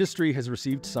 The industry has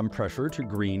received some pressure to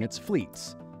green its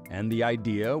fleets, and the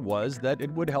idea was that it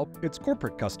would help its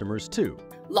corporate customers too.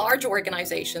 Large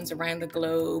organizations around the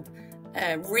globe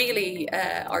really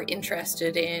are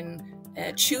interested in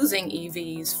choosing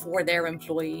EVs for their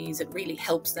employees. It really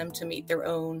helps them to meet their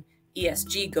own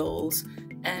ESG goals,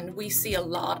 and we see a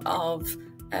lot of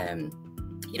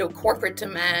corporate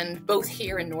demand both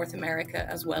here in North America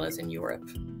as well as in Europe.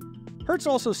 Hertz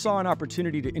also saw an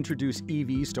opportunity to introduce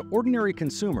EVs to ordinary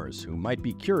consumers who might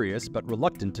be curious but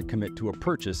reluctant to commit to a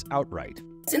purchase outright.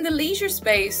 In the leisure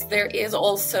space, there is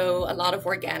also a lot of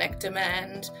organic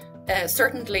demand,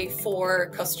 certainly for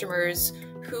customers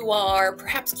who are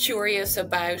perhaps curious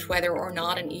about whether or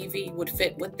not an EV would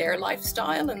fit with their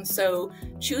lifestyle. And so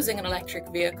choosing an electric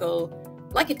vehicle,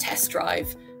 like a test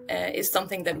drive, is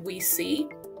something that we see.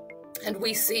 And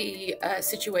we see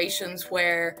situations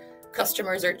where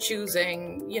customers are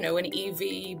choosing, an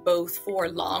EV both for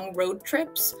long road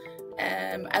trips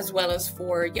as well as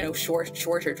for,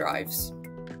 shorter drives.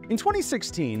 In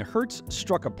 2016, Hertz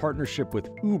struck a partnership with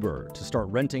Uber to start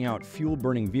renting out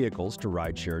fuel-burning vehicles to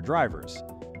rideshare drivers.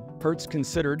 Hertz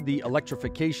considered the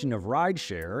electrification of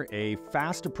rideshare a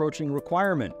fast-approaching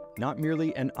requirement, not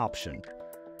merely an option.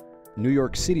 New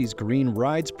York City's Green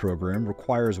Rides program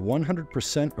requires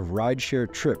 100% of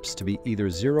rideshare trips to be either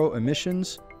zero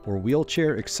emissions or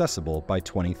wheelchair accessible by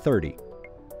 2030.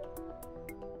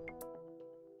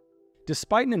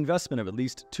 Despite an investment of at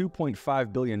least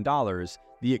 $2.5 billion,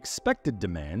 the expected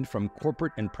demand from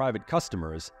corporate and private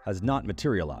customers has not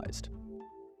materialized.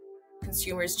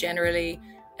 Consumers generally,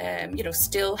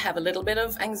 still have a little bit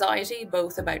of anxiety,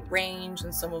 both about range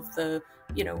and some of the,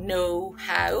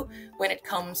 know-how when it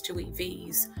comes to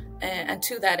EVs. And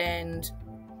to that end,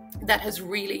 that has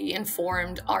really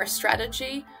informed our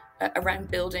strategy around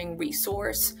building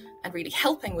resource and really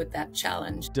helping with that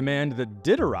challenge. Demand that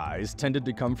did arise tended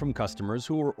to come from customers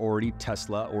who were already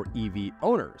Tesla or EV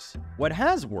owners. What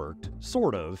has worked,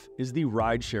 sort of, is the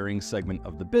ride-sharing segment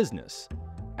of the business.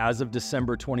 As of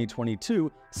December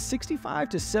 2022, 65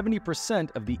 to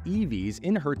 70% of the EVs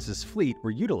in Hertz's fleet were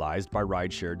utilized by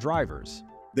rideshare drivers.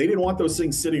 They didn't want those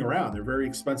things sitting around. They're very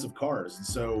expensive cars. And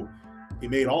so it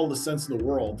made all the sense in the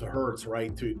world to Hertz,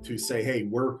 right, to say, hey,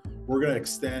 we're going to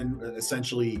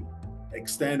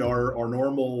extend our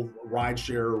normal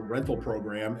rideshare rental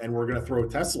program, and we're going to throw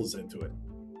Teslas into it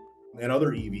and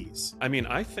other EVs. I mean,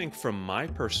 I think from my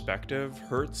perspective,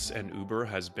 Hertz and Uber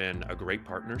has been a great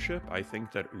partnership. I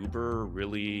think that Uber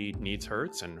really needs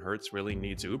Hertz and Hertz really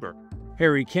needs Uber.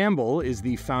 Harry Campbell is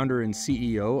the founder and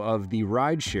CEO of The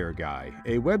Rideshare Guy,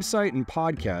 a website and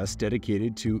podcast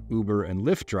dedicated to Uber and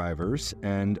Lyft drivers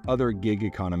and other gig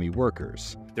economy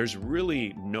workers. There's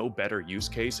really no better use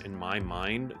case in my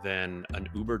mind than an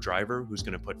Uber driver who's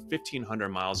going to put 1,500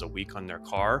 miles a week on their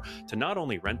car to not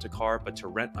only rent a car, but to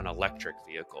rent an electric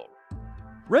vehicle.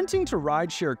 Renting to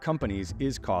rideshare companies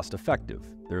is cost-effective.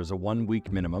 There's a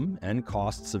 1-week minimum, and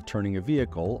costs of turning a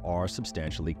vehicle are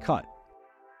substantially cut.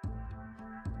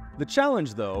 The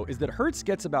challenge, though, is that Hertz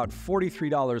gets about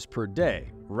 $43 per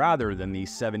day, rather than the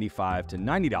 $75 to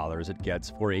 $90 it gets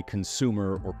for a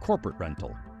consumer or corporate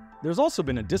rental. There's also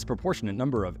been a disproportionate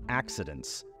number of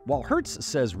accidents. While Hertz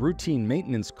says routine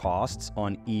maintenance costs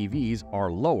on EVs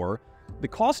are lower, the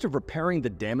cost of repairing the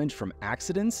damage from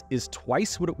accidents is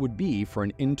twice what it would be for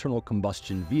an internal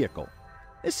combustion vehicle.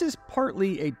 This is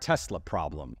partly a Tesla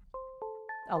problem.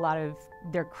 A lot of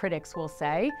their critics will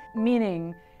say,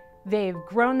 meaning they've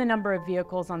grown the number of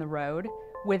vehicles on the road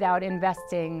without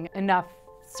investing enough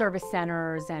service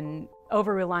centers and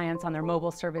over-reliance on their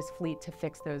mobile service fleet to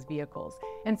fix those vehicles.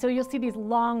 And so you'll see these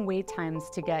long wait times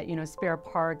to get, spare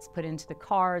parts put into the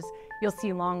cars. You'll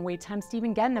see long wait times to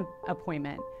even get an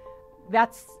appointment.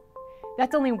 That's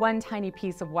only one tiny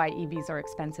piece of why EVs are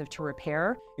expensive to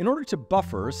repair. In order to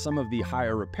buffer some of the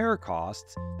higher repair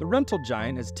costs, the rental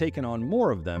giant has taken on more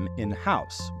of them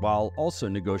in-house, while also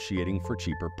negotiating for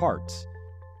cheaper parts.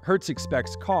 Hertz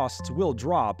expects costs will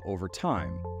drop over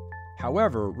time.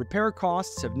 However, repair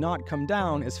costs have not come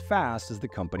down as fast as the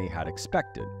company had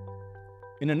expected.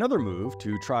 In another move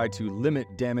to try to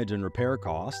limit damage and repair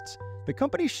costs, the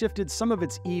company shifted some of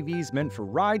its EVs meant for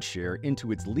rideshare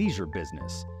into its leisure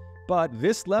business. But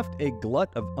this left a glut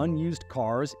of unused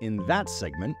cars in that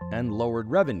segment and lowered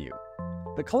revenue.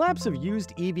 The collapse of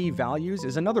used EV values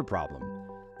is another problem.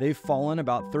 They've fallen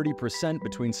about 30%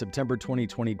 between September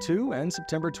 2022 and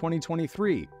September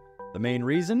 2023. The main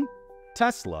reason?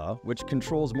 Tesla, which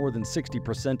controls more than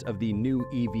 60% of the new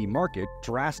EV market,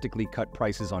 drastically cut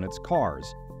prices on its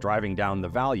cars, driving down the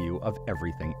value of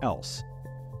everything else.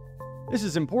 This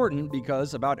is important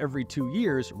because about every 2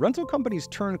 years, rental companies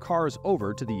turn cars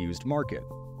over to the used market.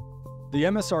 The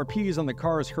MSRPs on the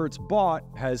cars Hertz bought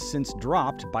has since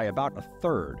dropped by about a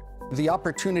third. The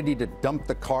opportunity to dump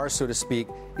the car, so to speak,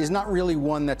 is not really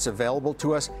one that's available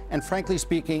to us, and frankly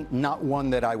speaking, not one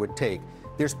that I would take.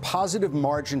 There's positive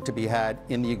margin to be had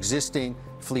in the existing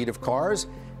fleet of cars,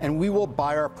 and we will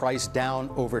buy our price down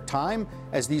over time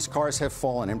as these cars have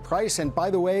fallen in price. And by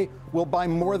the way, we'll buy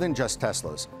more than just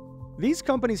Teslas. These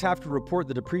companies have to report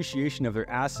the depreciation of their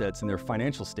assets in their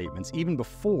financial statements even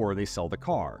before they sell the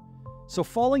car. So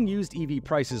falling used EV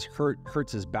prices hurt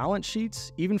Hertz's balance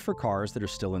sheets, even for cars that are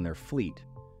still in their fleet.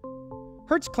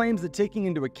 Hertz claims that taking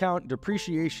into account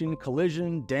depreciation,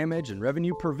 collision, damage, and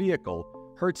revenue per vehicle,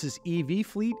 Hertz's EV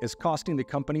fleet is costing the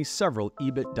company several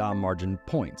EBITDA margin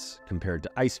points compared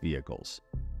to ICE vehicles.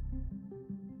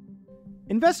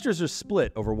 Investors are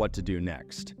split over what to do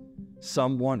next.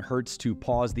 Some want Hertz to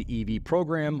pause the EV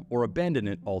program or abandon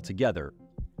it altogether.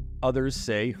 Others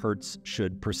say Hertz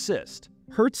should persist.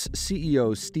 Hertz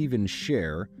CEO Stephen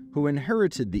Scher, who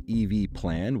inherited the EV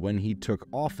plan when he took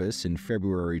office in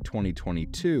February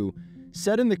 2022,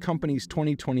 said in the company's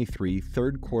 2023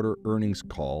 third quarter earnings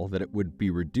call that it would be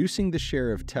reducing the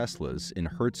share of Teslas in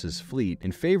Hertz's fleet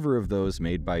in favor of those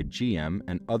made by GM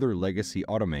and other legacy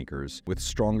automakers with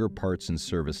stronger parts and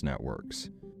service networks.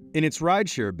 In its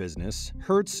rideshare business,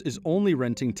 Hertz is only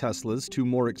renting Teslas to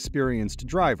more experienced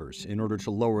drivers in order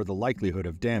to lower the likelihood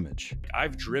of damage.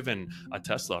 I've driven a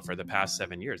Tesla for the past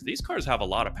 7 years. These cars have a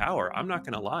lot of power. I'm not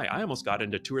going to lie. I almost got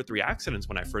into 2 or 3 accidents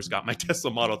when I first got my Tesla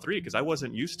Model 3 because I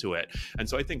wasn't used to it. And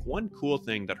so I think one cool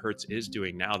thing that Hertz is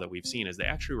doing now that we've seen is they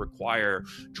actually require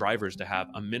drivers to have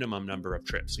a minimum number of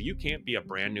trips. So you can't be a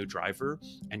brand new driver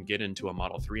and get into a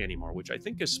Model 3 anymore, which I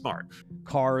think is smart.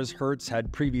 Cars Hertz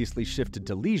had previously shifted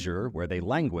to leisure, where they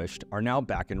languished, are now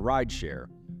back in rideshare.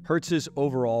 Hertz's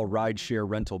overall rideshare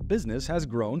rental business has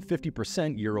grown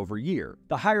 50% year over year.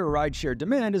 The higher rideshare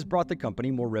demand has brought the company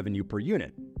more revenue per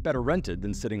unit, better rented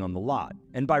than sitting on the lot.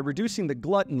 And by reducing the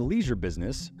glut in the leisure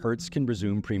business, Hertz can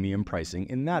resume premium pricing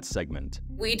in that segment.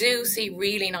 We do see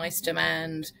really nice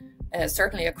demand,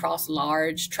 certainly across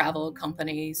large travel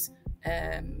companies,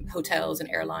 hotels and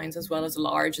airlines, as well as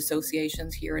large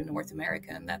associations here in North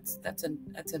America, and that's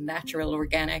a natural,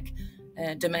 organic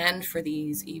demand for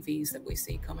these EVs that we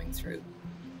see coming through.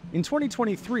 In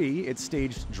 2023, it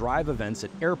staged drive events at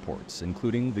airports,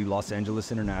 including the Los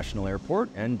Angeles International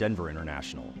Airport and Denver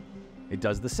International. It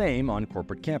does the same on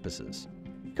corporate campuses.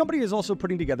 The company is also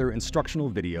putting together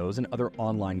instructional videos and other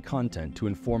online content to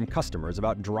inform customers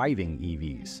about driving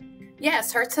EVs.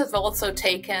 Yes, Hertz has also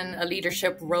taken a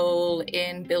leadership role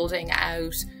in building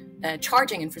out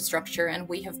charging infrastructure, and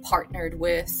we have partnered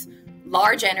with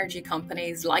large energy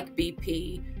companies like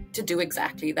BP to do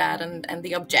exactly that. And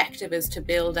the objective is to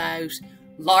build out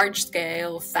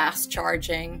large-scale fast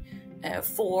charging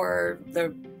for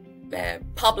the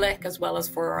public as well as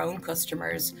for our own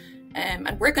customers.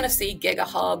 And we're going to see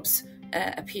gigahubs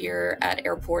appear at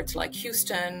airports like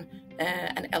Houston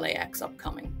and LAX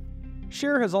upcoming.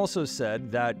 Share has also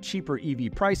said that cheaper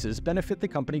EV prices benefit the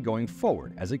company going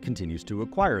forward as it continues to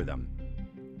acquire them.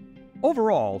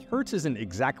 Overall, Hertz isn't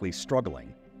exactly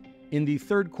struggling. In the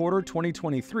third quarter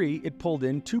 2023, it pulled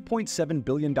in $2.7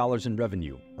 billion in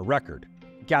revenue, a record.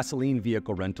 Gasoline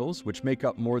vehicle rentals, which make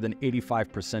up more than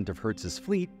 85% of Hertz's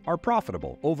fleet, are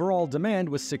profitable. Overall demand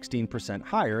was 16%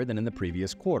 higher than in the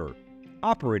previous quarter.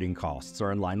 Operating costs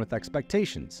are in line with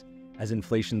expectations. As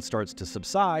inflation starts to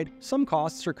subside, some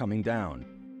costs are coming down.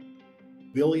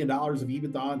 $1 billion of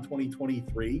EBITDA in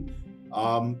 2023,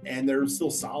 and they're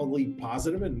still solidly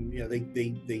positive, and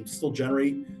they still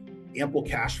generate ample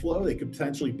cash flow. They could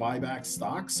potentially buy back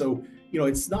stock. So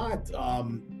it's not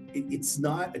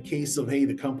a case of, hey,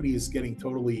 the company is getting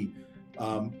totally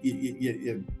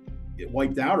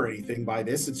wiped out or anything by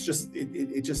this. It's just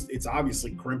it's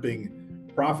obviously crimping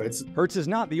profits. Hertz is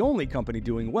not the only company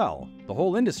doing well. The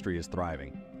whole industry is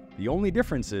thriving. The only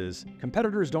difference is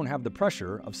competitors don't have the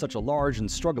pressure of such a large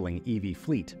and struggling EV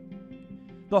fleet.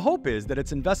 The hope is that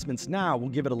its investments now will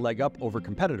give it a leg up over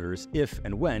competitors if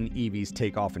and when EVs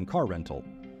take off in car rental.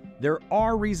 There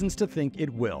are reasons to think it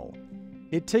will.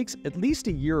 It takes at least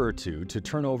a year or two to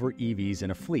turn over EVs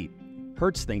in a fleet.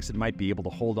 Hertz thinks it might be able to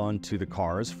hold on to the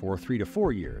cars for 3 to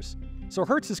 4 years. So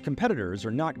Hertz's competitors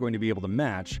are not going to be able to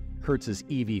match Hertz's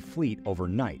EV fleet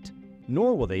overnight,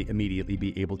 nor will they immediately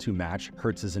be able to match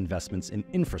Hertz's investments in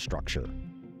infrastructure.